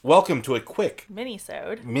Welcome to a quick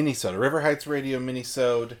Minisode, River Heights Radio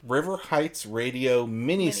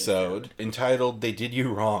minisode entitled They Did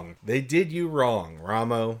You Wrong. They did you wrong.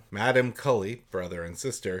 Ramo, Madam Cully, brother and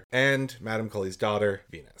sister, and Madam Cully's daughter,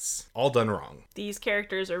 Venus. All done wrong. These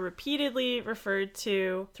characters are repeatedly referred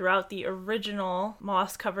to throughout the original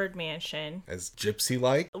moss-covered mansion as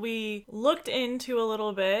gypsy-like. We looked into a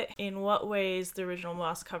little bit in what ways the original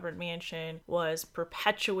moss-covered mansion was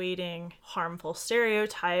perpetuating harmful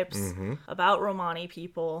stereotypes about Romani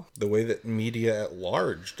people. The way that media at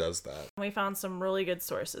large does that. We found some really good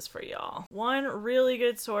sources for y'all. One really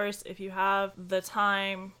good source, if you have the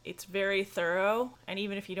time, it's very thorough. And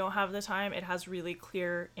even if you don't have the time, it has really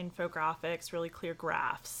clear infographics, really clear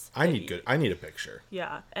graphs. I need a picture.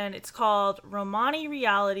 Yeah. And it's called Romani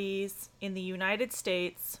Realities in the United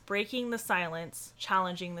States, Breaking the Silence,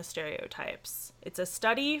 Challenging the Stereotypes. It's a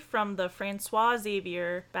study from the Francois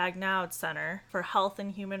Xavier Bagnaud Center for Health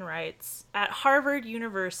and Human Rights at Harvard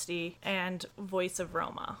University and Voice of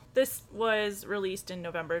Roma. This was released in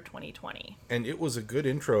November 2020. And it was a good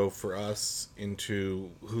intro for us into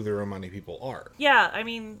who the Romani people are. Yeah, I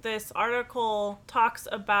mean, this article talks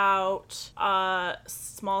about a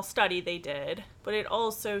small study they did, but it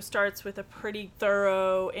also starts with a pretty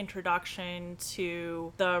thorough introduction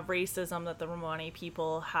to the racism that the Romani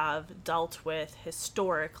people have dealt with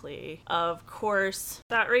historically. Of course,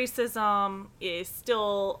 that racism is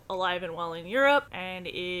still alive and well in Europe and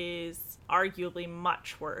is arguably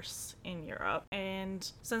much worse in Europe. And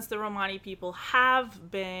since the Romani people have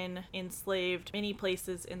been enslaved many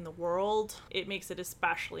places in the world, it makes it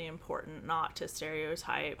especially important not to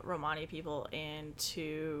stereotype Romani people and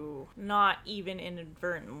to not even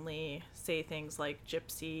inadvertently say things like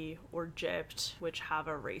gypsy or gypped, which have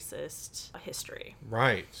a racist history.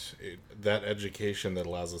 Right. That education that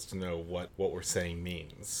allows us to know what we're saying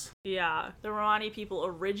means. Yeah. The Romani people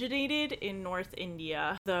originated in North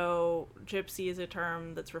India, though gypsy is a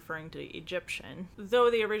term that's referring to Egyptian.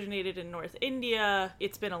 Though they originated in North India,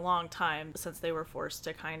 it's been a long time since they were forced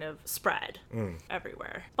to kind of spread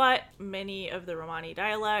everywhere. But many of the Romani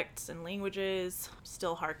dialects and languages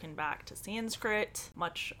still harken back to Sanskrit.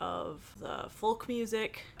 Much of the folk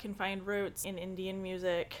music can find roots in Indian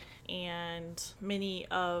music, and many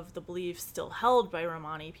of the beliefs still held by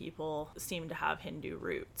Romani people seem to have Hindu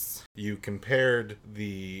roots. You compared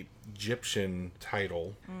the Egyptian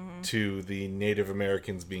title to the Native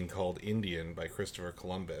Americans being called Indian by Christopher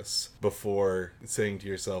Columbus before saying to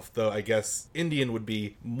yourself, though I guess Indian would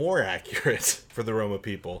be more accurate for the Roma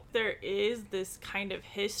people. There is this kind of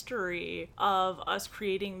history of us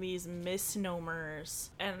creating these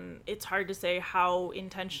misnomers, and it's hard to say how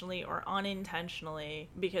intentionally or unintentionally,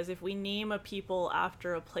 because if we name a people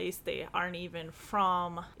after a place they aren't even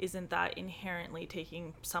from, isn't that inherently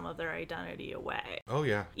taking some of their identity away? Oh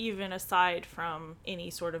yeah. Even aside from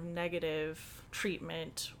any sort of negative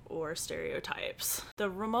treatment or stereotypes. The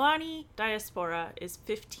Romani diaspora is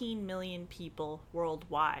 15 million people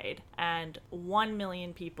worldwide and 1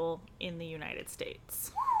 million people in the United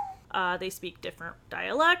States. They speak different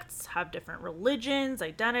dialects, have different religions,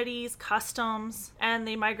 identities, customs, and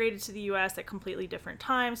they migrated to the US at completely different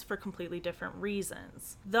times for completely different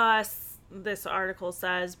reasons. Thus, this article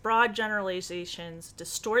says, broad generalizations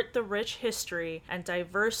distort the rich history and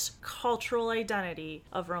diverse cultural identity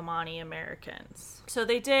of Romani Americans. So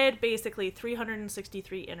they did basically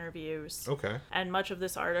 363 interviews. Okay. And much of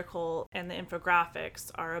this article and the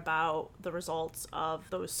infographics are about the results of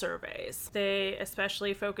those surveys. They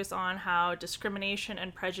especially focus on how discrimination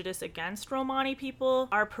and prejudice against Romani people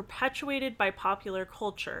are perpetuated by popular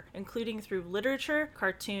culture, including through literature,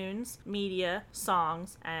 cartoons, media,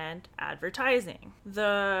 songs, and advertising.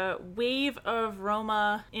 The wave of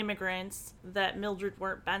Roma immigrants that Mildred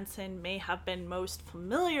Wirt Benson may have been most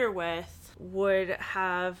familiar with would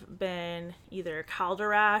have been either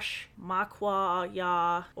Kalderash,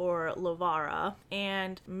 Makwaya, or Lovara,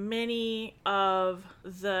 and many of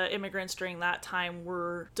the immigrants during that time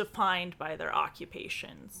were defined by their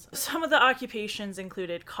occupations. Some of the occupations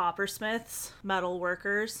included coppersmiths, metal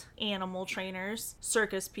workers, animal trainers,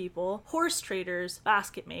 circus people, horse traders,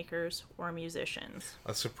 basket makers, or musicians.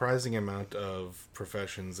 A surprising amount of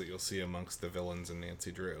professions that you'll see amongst the villains in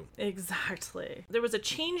Nancy Drew. Exactly. There was a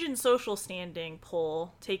change in social standing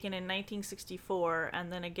poll taken in 1964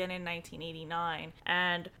 and then again in 1989,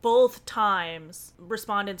 and both times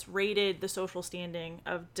respondents rated the social standing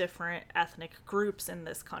of different ethnic groups in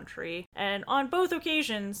this country, and on both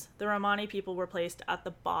occasions the Romani people were placed at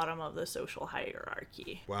the bottom of the social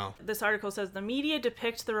hierarchy. Wow. This article says the media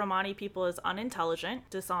depict the Romani people as unintelligent,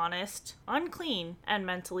 dishonest, lost, unclean, and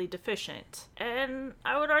mentally deficient. And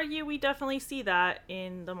I would argue we definitely see that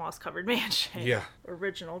in the Moss-Covered Mansion. Yeah.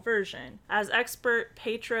 Original version. As expert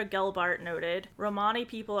Petra Gelbart noted, Romani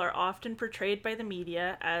people are often portrayed by the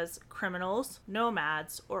media as criminals,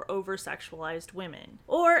 nomads, or over-sexualized women.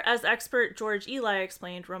 Or, as expert George Eli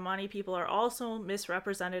explained, Romani people are also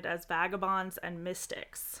misrepresented as vagabonds and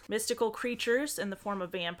mystics. Mystical creatures in the form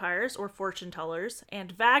of vampires or fortune tellers,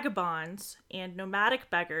 and vagabonds and nomadic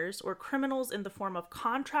beggars or criminals in the form of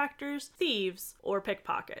contractors, thieves, or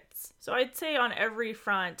pickpockets. So I'd say on every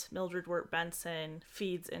front, Mildred Wirt Benson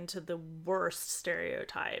feeds into the worst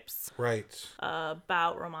stereotypes Right.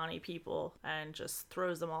 about Romani people and just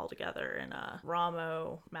throws them all together in a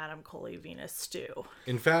Ramo, Madame Cully, Venus stew.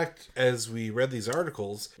 In fact, as we read these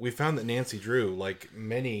articles, we found that Nancy Drew, like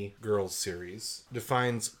many girls' series,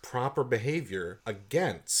 defines proper behavior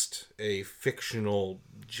against a fictional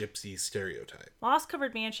gypsy stereotype.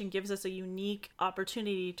 Moss-Covered Mansion gives us a unique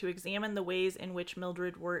opportunity to examine the ways in which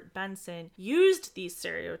Mildred Wirt Benson used these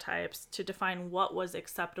stereotypes to define what was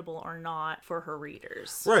acceptable or not for her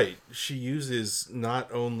readers. Right. She uses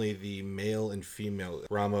not only the male and female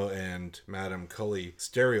Ramo and Madame Cully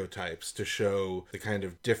stereotypes to show the kind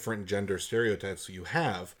of different gender stereotypes you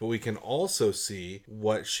have, but we can also see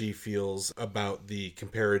what she feels about the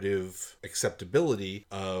comparative acceptability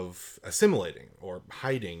of assimilating or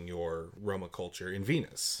hiding your Roma culture in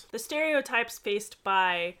Venus. The stereotypes faced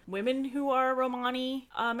by women who are Romani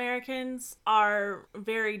Americans are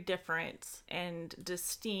very different and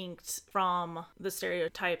distinct from the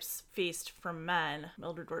stereotypes faced from men.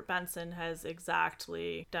 Mildred Wirt Benson has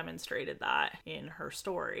exactly demonstrated that in her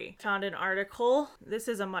story. Found an article. This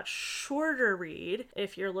is a much shorter read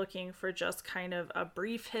if you're looking for just kind of a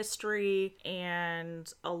brief history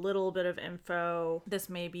and a little bit of info. This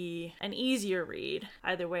may be an easier read.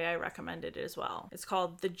 Either way, I recommend it as well. It's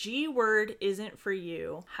called The G Word Isn't For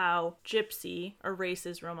You, How Gypsy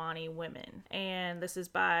Erases Romani Women. And this is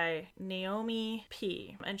by Naomi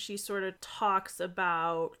P. And she sort of talks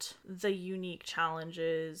about the unique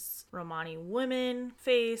challenges Romani women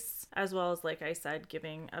face, as well as, like I said,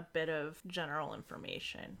 giving a bit of general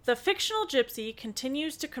information. The fictional gypsy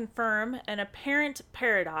continues to confirm an apparent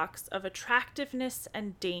paradox of attractiveness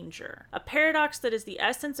and danger. A paradox that is the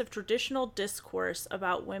essence of traditional discourse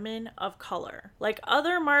about women of color. Like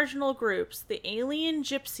other marginal groups, the alien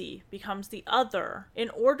gypsy becomes the other in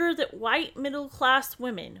order that white middle-class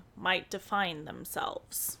women might define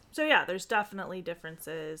themselves. So yeah, there's definitely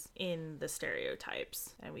differences in the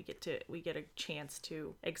stereotypes, and we get a chance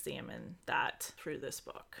to examine that through this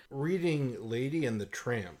book. Reading Lady and the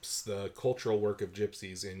Tramps, the cultural work of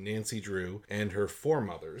gypsies in Nancy Drew and her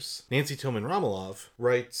foremothers, Nancy Tillman Romalov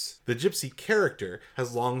writes, "The gypsy character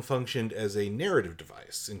has long functioned as a narrative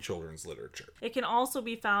device in children's literature. It can also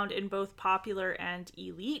be found in both popular and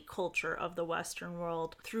elite culture of the Western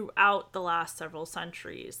world throughout the last several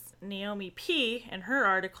centuries." Naomi P., in her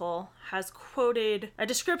article, has quoted a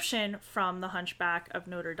description from The Hunchback of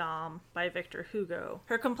Notre Dame by Victor Hugo.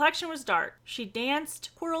 Her complexion was dark. She danced,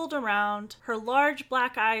 whirled around. Her large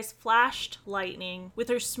black eyes flashed lightning. With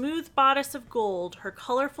her smooth bodice of gold, her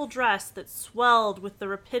colorful dress that swelled with the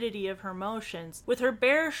rapidity of her motions, with her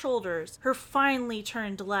bare shoulders, her finely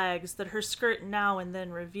turned legs that her skirt now and then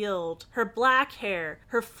revealed, her black hair,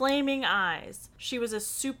 her flaming eyes, she was a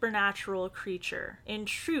supernatural creature. In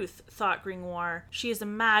truth, thought Gringoire, she is a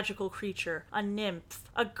magical creature, a nymph,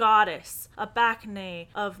 a goddess, a Bacchante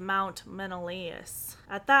of Mount Menelaus.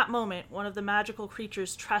 At that moment, one of the magical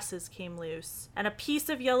creature's tresses came loose, and a piece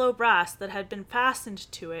of yellow brass that had been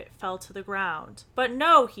fastened to it fell to the ground. "But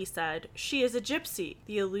no," he said, "she is a gypsy."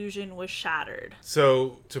 The illusion was shattered.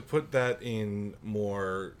 So, to put that in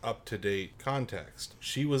more up-to-date context,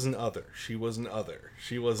 she was an other. She was an other.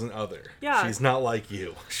 She was an other. Yeah. She's not like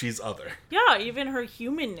you. She's other. Yeah, even her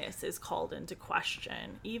humanness is called into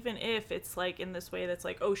question. Even if it's like in this way that's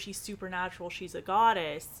like, oh, she's supernatural, she's a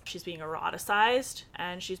goddess, she's being eroticized,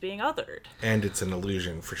 and she's being othered. And it's an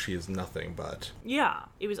illusion, for she is nothing but. Yeah.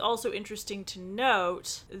 It was also interesting to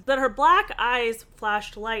note that her black eyes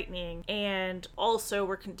flashed lightning and also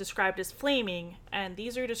were described as flaming, and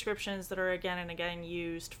these are descriptions that are again and again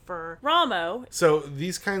used for Ramo. So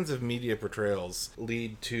these kinds of media portrayals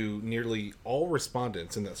lead to nearly all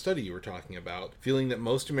respondents in that study you were talking about feeling that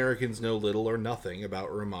most Americans know little or nothing about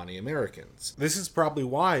about Romani Americans. This is probably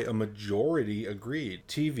why a majority agreed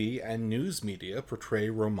TV and news media portray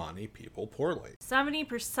Romani people poorly.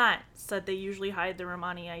 70% said they usually hide their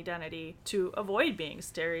Romani identity to avoid being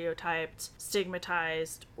stereotyped,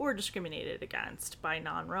 stigmatized, or discriminated against by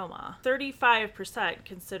non-Roma. 35%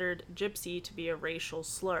 considered gypsy to be a racial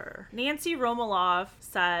slur. Nancy Romalov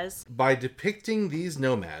says, by depicting these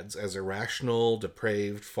nomads as irrational,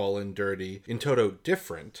 depraved, fallen, dirty, in toto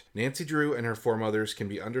different, Nancy Drew and her foremothers can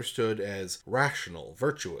be understood as rational,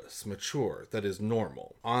 virtuous, mature, that is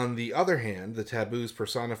normal. On the other hand, the taboos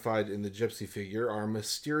personified in the gypsy figure are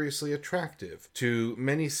mysteriously attractive to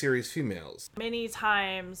many series females. Many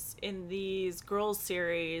times in these girls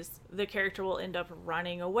series, the character will end up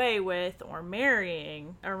running away with or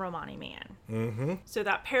marrying a Romani man. Mm-hmm. So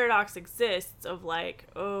that paradox exists of like,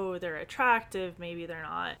 oh, they're attractive, maybe they're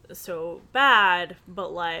not so bad,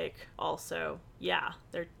 but like also, yeah,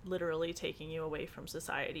 they're literally taking you away from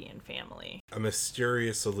society and family. A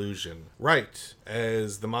mysterious illusion. Right,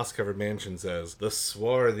 as the moss-covered mansion says, the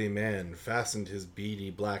swarthy man fastened his beady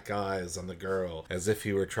black eyes on the girl as if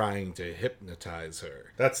he were trying to hypnotize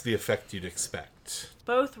her. That's the effect you'd expect.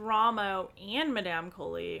 Both Ramo and Madame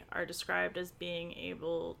Cully are described as being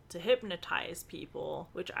able to hypnotize people,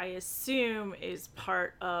 which I assume is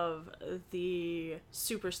part of the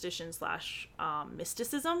superstition slash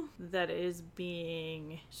mysticism that is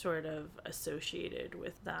being sort of associated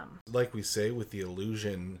with them. Like we say with the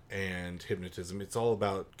illusion and hypnotism, it's all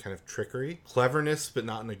about kind of trickery, cleverness, but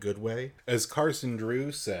not in a good way. As Carson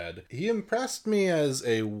Drew said, he impressed me as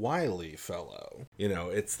a wily fellow. You know,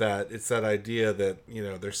 it's that idea that, you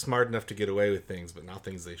know, they're smart enough to get away with things, but not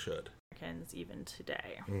things they should. Even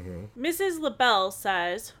today. Mm-hmm. Mrs. LaBelle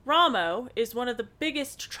says, Ramo is one of the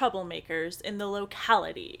biggest troublemakers in the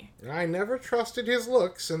locality. I never trusted his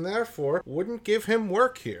looks and therefore wouldn't give him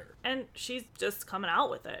work here. And she's just coming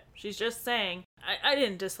out with it. She's just saying, I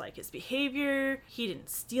didn't dislike his behavior, he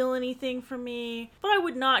didn't steal anything from me, but I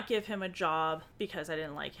would not give him a job because I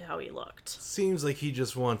didn't like how he looked. Seems like he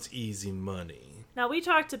just wants easy money. Now, we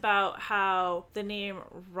talked about how the name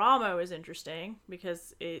Ramo is interesting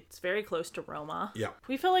because it's very close to Roma. Yeah.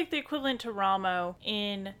 We feel like the equivalent to Ramo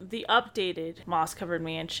in the updated moss-covered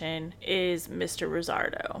mansion is Mr.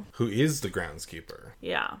 Resardo. Who is the groundskeeper.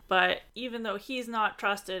 Yeah, but even though he's not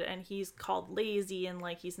trusted and he's called lazy and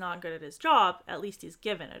like he's not good at his job, at least he's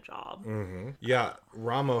given a job. Mm-hmm. Yeah,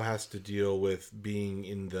 Ramo has to deal with being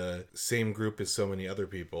in the same group as so many other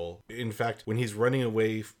people. In fact, when he's running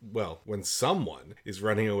away, when someone is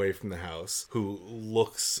running away from the house who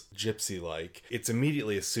looks gypsy-like, it's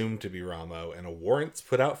immediately assumed to be Ramo, and a warrant's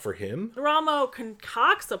put out for him. Ramo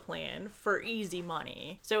concocts a plan for easy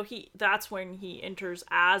money. So that's when he enters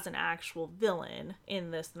as an actual villain in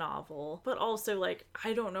this novel. But also, like,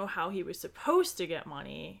 I don't know how he was supposed to get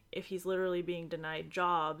money if he's literally being denied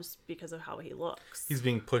jobs because of how he looks. He's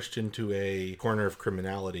being pushed into a corner of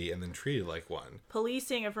criminality and then treated like one.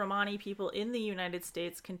 Policing of Romani people in the United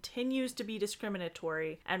States continues to be discriminatory,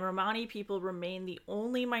 and Romani people remain the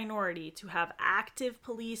only minority to have active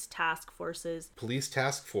police task forces. Police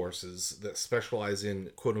task forces that specialize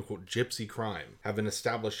in quote-unquote gypsy crime have been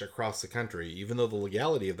established across the country, even though the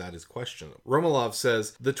legality of that is questionable. Romalov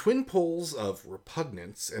says, the twin poles of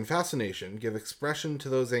repugnance and fascination give expression to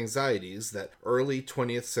those anxieties that early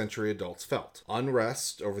 20th century adults felt.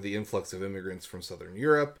 Unrest over the influx of immigrants from Southern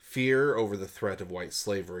Europe, fear over the threat of white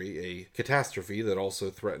slavery, a catastrophe that also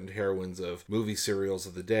threatened heroines of movie serials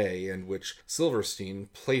of the day and which Silverstein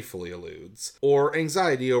playfully alludes, or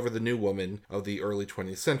anxiety over the new woman of the early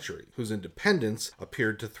 20th century, whose independence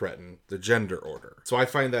appeared to threaten the gender order. So I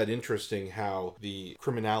find that interesting how the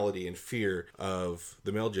criminality and fear of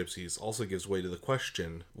the male gypsies also gives way to the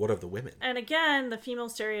question, what of the women? And again, the female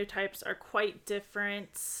stereotypes are quite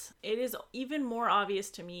different. It is even more obvious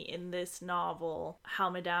to me in this novel how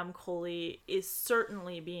Madame Cully is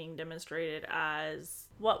certainly being demonstrated as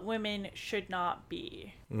what women should not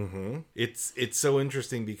be. Mm-hmm. It's so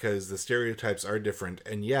interesting because the stereotypes are different,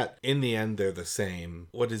 and yet, in the end, they're the same.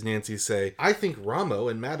 What does Nancy say? I think Ramo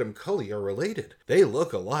and Madame Cully are related. They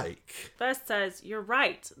look alike. Beth says, you're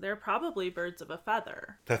right. They're probably birds of a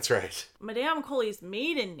feather. That's right. Madame Cully's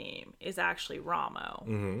maiden name is actually Ramo.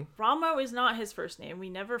 Mm-hmm. Ramo is not his first name.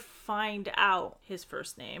 We never find out his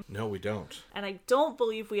first name. No, we don't. And I don't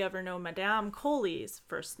believe we ever know Madame Cully's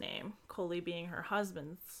first name, Cully being her husband's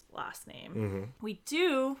American's last name. We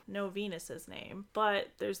do know Venus's name, but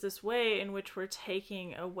there's this way in which we're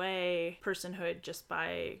taking away personhood just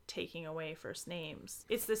by taking away first names.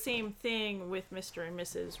 It's the same thing with Mr. and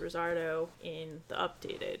Mrs. Resardo in the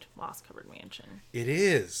updated moss-covered mansion. It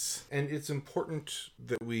is. And it's important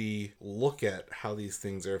that we look at how these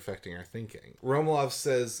things are affecting our thinking. Romanov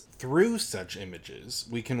says, through such images,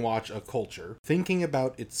 we can watch a culture thinking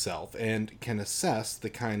about itself and can assess the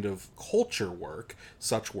kind of culture work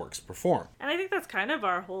such works perform. And I think that's kind of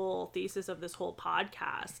our whole thesis of this whole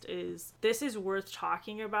podcast is this is worth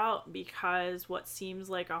talking about because what seems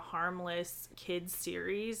like a harmless kids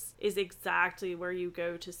series is exactly where you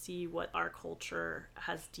go to see what our culture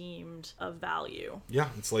has deemed of value. Yeah,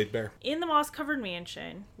 it's laid bare. In the moss-covered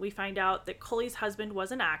mansion, we find out that Cully's husband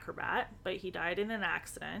was an acrobat, but he died in an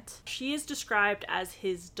accident. She is described as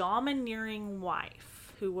his domineering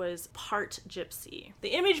wife, who was part gypsy. The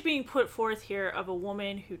image being put forth here of a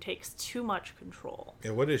woman who takes too much control.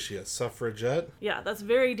 And what is she, a suffragette? Yeah, that's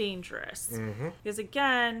very dangerous. Because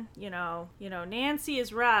again, you know, Nancy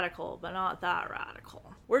is radical, but not that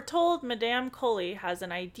radical. We're told Madame Cully has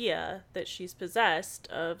an idea that she's possessed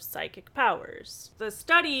of psychic powers. The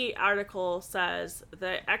study article says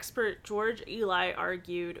that expert George Eli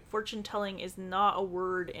argued fortune-telling is not a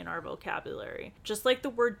word in our vocabulary, just like the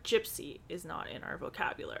word gypsy is not in our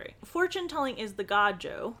vocabulary. Fortune-telling is the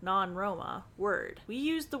Gajo, non-Roma, word. We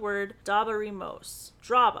use the word dabarimos,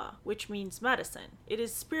 draba, which means medicine. It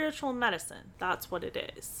is spiritual medicine. That's what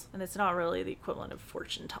it is. And it's not really the equivalent of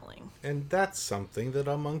fortune-telling. And that's something that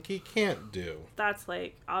a monkey can't do. That's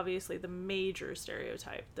like obviously the major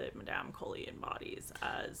stereotype that Madame Cully embodies,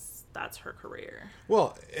 as that's her career.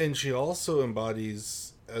 Well, and she also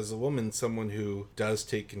embodies, as a woman, someone who does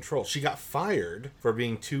take control. She got fired for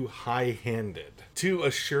being too high-handed, too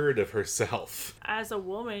assured of herself. As a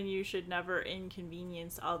woman, you should never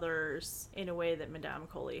inconvenience others in a way that Madame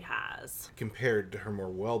Cully has. Compared to her more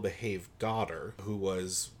well-behaved daughter, who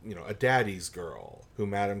was, a daddy's girl, who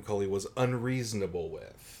Madame Cully was unreasonable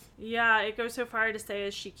with. Yeah, it goes so far to say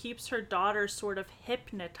as she keeps her daughter sort of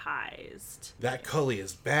hypnotized. That Cully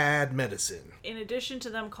is bad medicine. In addition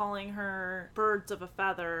to them calling her birds of a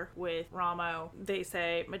feather with Ramo, they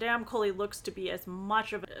say Madame Cully looks to be as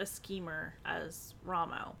much of a schemer as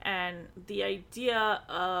Ramo. And the idea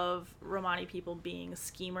of Romani people being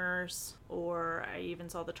schemers, or I even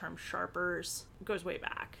saw the term sharpers, goes way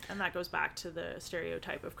back. And that goes back to the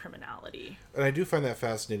stereotype of criminality. And I do find that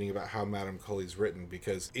fascinating about how Madame Cully's written,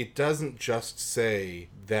 because it doesn't just say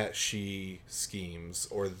that she schemes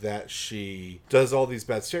or that she does all these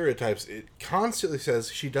bad stereotypes. It constantly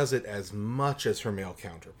says she does it as much as her male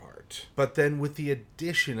counterpart, but then with the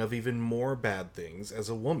addition of even more bad things as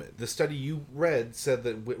a woman. The study you read said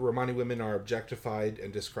that Romani women are objectified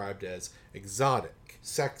and described as exotic,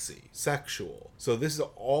 sexy, sexual. So these are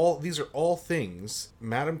all things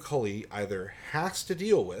Madame Cully either has to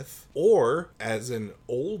deal with, or as an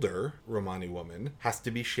older Romani woman has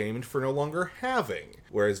to be shamed for no longer having,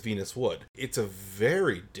 whereas Venus would. It's a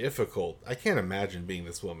very difficult, I can't imagine being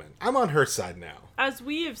this woman. I'm on her side now. As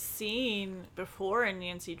we have seen before in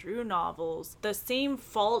Nancy Drew novels, the same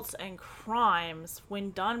faults and crimes,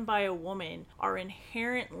 when done by a woman, are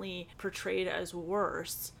inherently portrayed as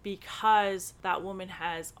worse because that woman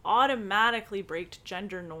has automatically breaked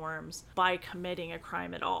gender norms by committing a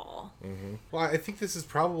crime at all. Mm-hmm. Well, I think this is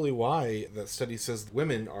probably why that study says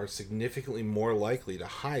women are significantly more likely to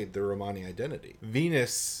hide their Romani identity.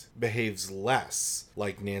 Venus behaves less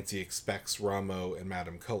like Nancy expects Ramo and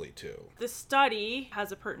Madame Cully to. The study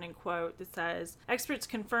has a pertinent quote that says, experts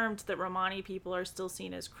confirmed that Romani people are still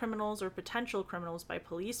seen as criminals or potential criminals by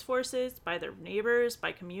police forces, by their neighbors,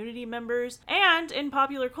 by community members, and in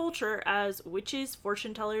popular culture as witches,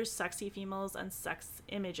 fortune tellers, sexy females, and sex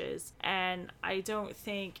images. And I don't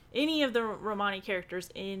think any of the Romani characters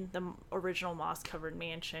in the original moss-covered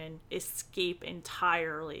mansion escape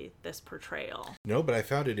entirely this portrayal. No, but I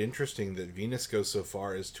found it interesting that Venus goes so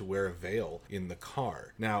far as to wear a veil in the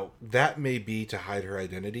car. Now, that may be to hide her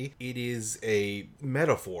identity. It is a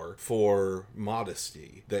metaphor for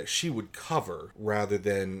modesty that she would cover rather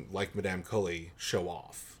than, like Madame Cully, show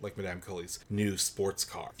off, like Madame Cully's new sports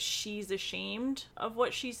car. She's ashamed of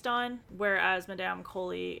what she's done, whereas Madame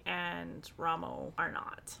Cully and Ramo are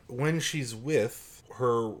not. When she's with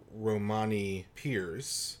her Romani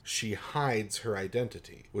peers, she hides her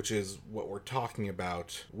identity, which is what we're talking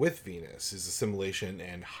about with Venus, is assimilation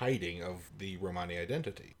and hiding of the Romani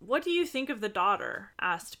identity. What do you think of the daughter?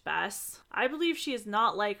 Asked Bess. I believe she is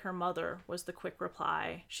not like her mother, was the quick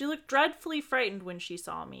reply. She looked dreadfully frightened when she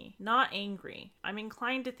saw me, not angry. I'm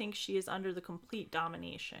inclined to think she is under the complete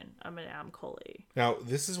domination of of Madame Cully. Now,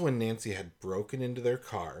 this is when Nancy had broken into their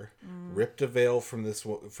car, ripped a veil from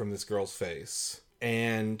this girl's face,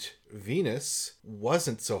 and Venus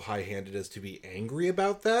wasn't so high-handed as to be angry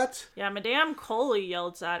about that. Yeah, Madame Cully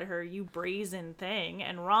yells at her, "You brazen thing,"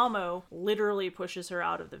 and Ramo literally pushes her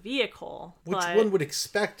out of the vehicle. Which one would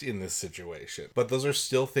expect in this situation. But those are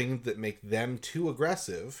still things that make them too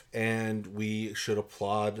aggressive, and we should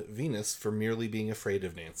applaud Venus for merely being afraid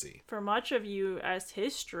of Nancy. For much of U.S.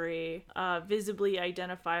 history, visibly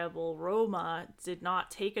identifiable Roma did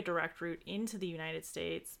not take a direct route into the United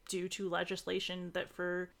States due to legislation that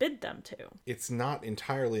forbid them to. It's not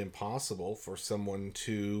entirely impossible for someone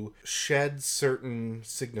to shed certain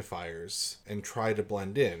signifiers and try to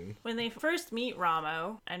blend in. When they first meet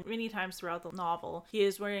Ramo, and many times throughout the novel, he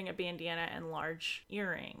is wearing a bandana and large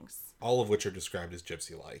earrings. All of which are described as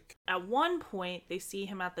gypsy-like. At one point, they see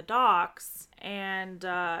him at the docks, and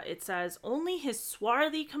it says, only his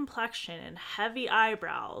swarthy complexion and heavy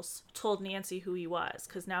eyebrows told Nancy who he was,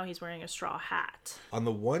 because now he's wearing a straw hat. On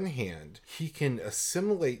the one hand, he can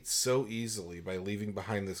assimilate so easily by leaving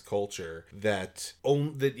behind this culture that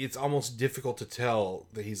it's almost difficult to tell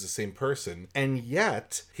that he's the same person, and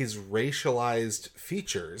yet his racialized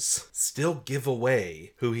features still give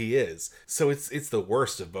away who he is. So it's the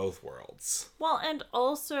worst of both worlds. Well, and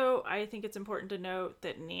also, I think it's important to note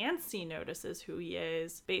that Nancy notices who he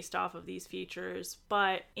is based off of these features,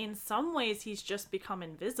 but in some ways he's just become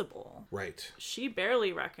invisible. Right. She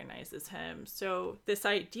barely recognizes him. So this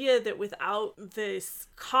idea that without this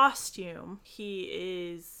costume, he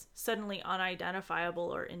is suddenly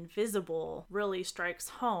unidentifiable or invisible really strikes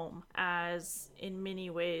home, as in many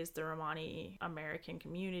ways the Romani American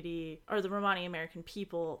community, or the Romani American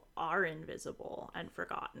people, are invisible and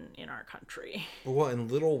forgotten in our country. Well,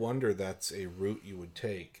 and little wonder that's a route you would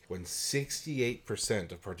take when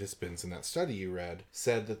 68% of participants in that study you read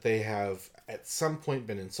said that they have at some point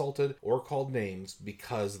been insulted or called names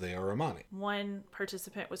because they are Romani. One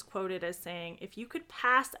participant was quoted as saying, "If you could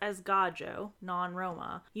pass as Gajo,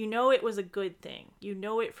 non-Roma, you know it was a good thing. You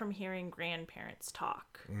know it from hearing grandparents talk."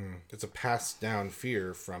 It's a passed down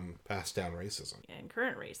fear from passed down racism. And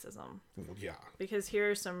current racism. Yeah. Because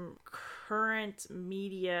here are some current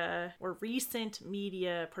media or recent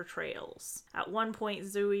media portrayals. At one point,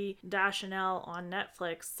 Zooey Deschanel on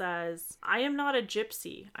Netflix says, "I am not a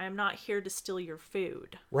gypsy. I am not here to steal your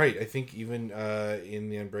food." Right. I think even in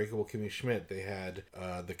The Unbreakable Kimmy Schmidt, they had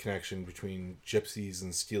the connection between gypsies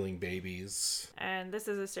and stealing babies. And this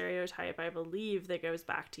is a stereotype, I believe, that goes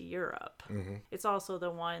back to Europe. It's also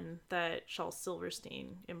the one that Shel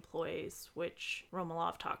Silverstein employs, which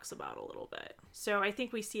Romanov talks about a little bit. So I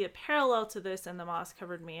think we see a parallel to this in the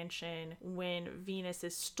moss-covered mansion when Venus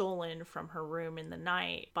is stolen from her room in the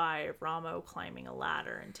night by Ramo climbing a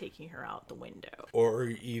ladder and taking her out the window. Or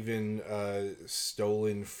even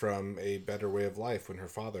stolen from A Better Way of Life when her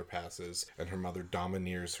father passes and her mother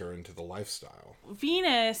domineers her into the lifestyle.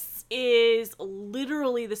 Venus is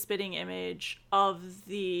literally the spitting image of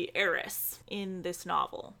the heiress in this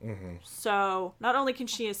novel. So not only can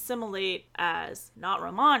she assimilate as not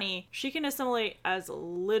Romani, she can assimilate as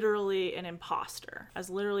literally an imposter, as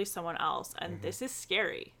literally someone else. And this is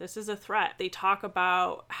scary. This is a threat. They talk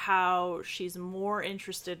about how she's more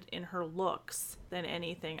interested in her looks than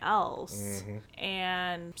anything else.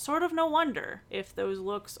 And sort of no wonder if those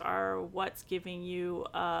looks are what's giving you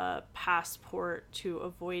a passport to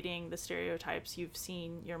avoiding the stereotypes you've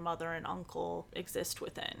seen your mother and uncle exist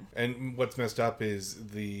within. And what's messed up is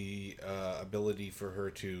the ability for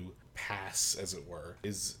her to pass, as it were,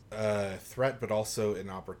 is a threat but also an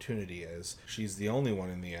opportunity, as she's the only one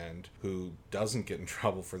in the end who doesn't get in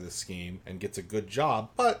trouble for this scheme and gets a good job,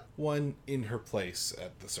 but one in her place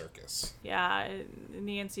at the circus. Yeah,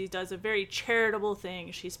 Nancy does a very charitable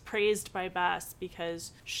thing. She's praised by Bess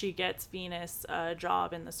because she gets Venus a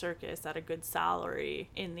job in the circus at a good salary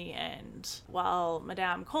in the end, while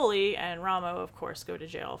Madame Cully and Ramo, of course, go to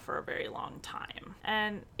jail for a very long time.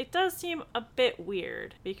 And it does seem a bit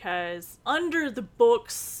weird because under the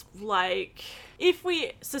books, like, if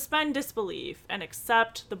we suspend disbelief and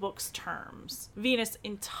accept the book's terms, Venus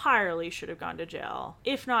entirely should have gone to jail,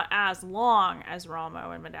 if not as long as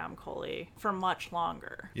Ramo and Madame Cully, for much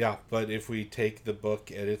longer. Yeah, but if we take the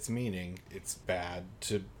book at its meaning, it's bad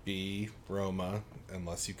to be Roma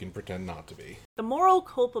unless you can pretend not to be. The moral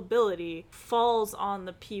culpability falls on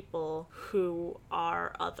the people who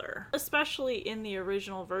are other. Especially in the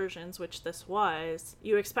original versions, which this was,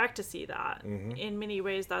 you expect to see that. Mm-hmm. In many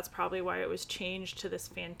ways, that's probably why it was changed to this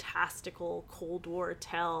fantastical Cold War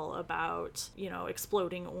tale about,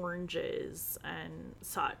 exploding oranges and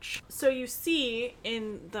such. So you see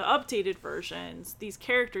in the updated versions, these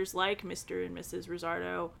characters like Mr. and Mrs.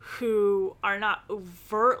 Resardo, who are not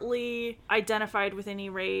overtly identified with any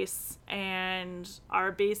race and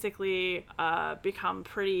are basically become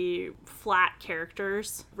pretty flat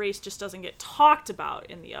characters. Race just doesn't get talked about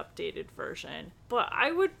in the updated version. But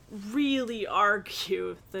I would really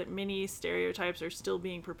argue that many stereotypes are still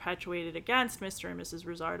being perpetuated against Mr. and Mrs.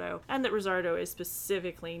 Resardo, and that Resardo is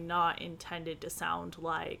specifically not intended to sound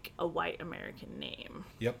like a white American name.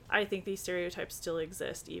 Yep. I think these stereotypes still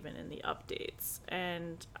exist even in the updates.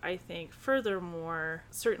 And I think furthermore,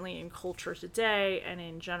 certainly in culture today and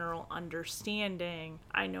in general understanding,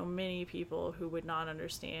 I know many people who would not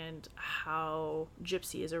understand how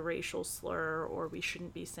gypsy is a racial slur or we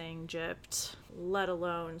shouldn't be saying gypped, let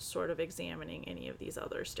alone sort of examining any of these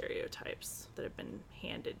other stereotypes that have been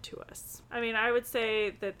handed to us. I mean, I would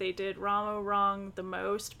say that they did Ramo wrong the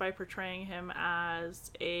most by portraying him as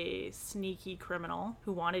a sneaky criminal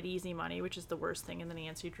who wanted easy money, which is the worst thing in the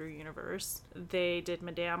Nancy Drew universe. They did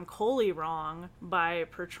Madame Cully wrong by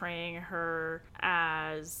portraying her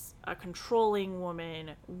as a controlling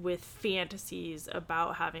woman with fantasies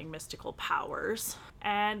about having mystical powers.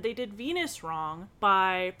 And they did Venus wrong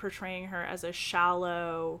by portraying her as a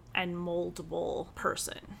shallow and moldable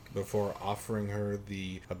person. Before offering her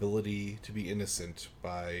the ability to be innocent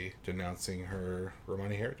by denouncing her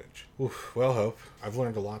Romani heritage. Oof, well, Hope, I've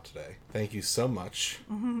learned a lot today. Thank you so much.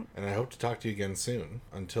 Mm-hmm. And I hope to talk to you again soon.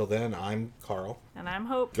 Until then, I'm Carl. And I'm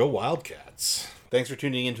Hope. Go Wildcats. Thanks for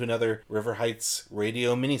tuning in to another River Heights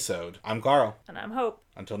radio minisode. I'm Carl. And I'm Hope.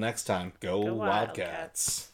 Until next time, go Wildcats.